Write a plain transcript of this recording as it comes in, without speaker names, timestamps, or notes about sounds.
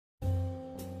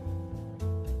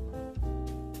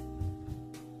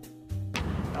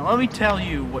Now let me tell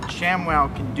you what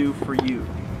ShamWOW can do for you.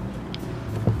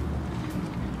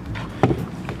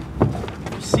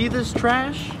 See this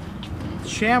trash?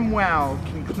 ShamWOW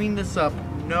can clean this up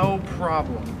no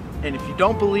problem. And if you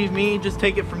don't believe me, just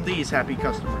take it from these happy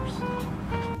customers.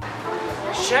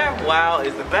 ShamWOW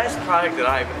is the best product that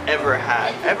I've ever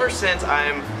had. Ever since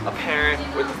I'm a parent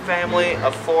with a family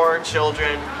of 4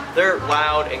 children, they're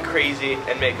loud and crazy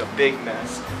and make a big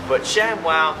mess. But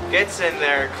ShamWOW gets in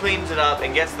there, cleans it up,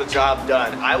 and gets the job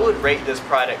done. I would rate this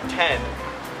product 10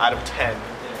 out of 10.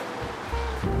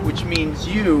 Which means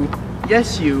you,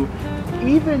 yes you,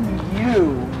 even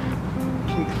you,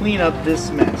 can clean up this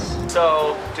mess.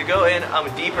 So to go in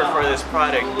deeper for this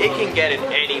product, it can get in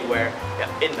anywhere.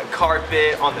 In the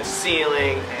carpet, on the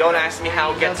ceiling. Don't ask me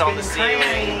how it gets on the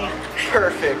ceiling.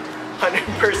 Perfect,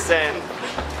 100%.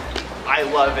 I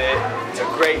love it. It's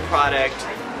a great product.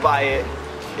 Buy it.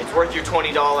 It's worth your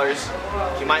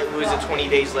 $20. You might lose it 20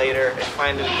 days later and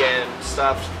find it again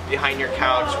stuffed behind your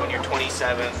couch when you're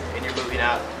 27 and you're moving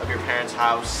out of your parents'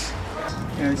 house.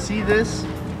 And see this?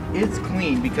 It's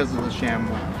clean because of the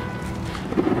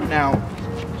ShamWOW. Now,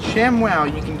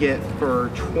 ShamWOW you can get for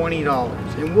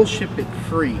 $20 and we'll ship it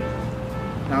free.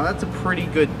 Now that's a pretty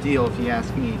good deal if you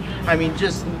ask me. I mean,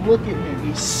 just look at him.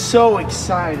 He's so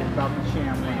excited about the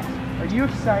ShamWOW. Are you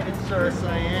excited, sir? Yes,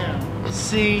 I am.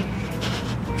 See,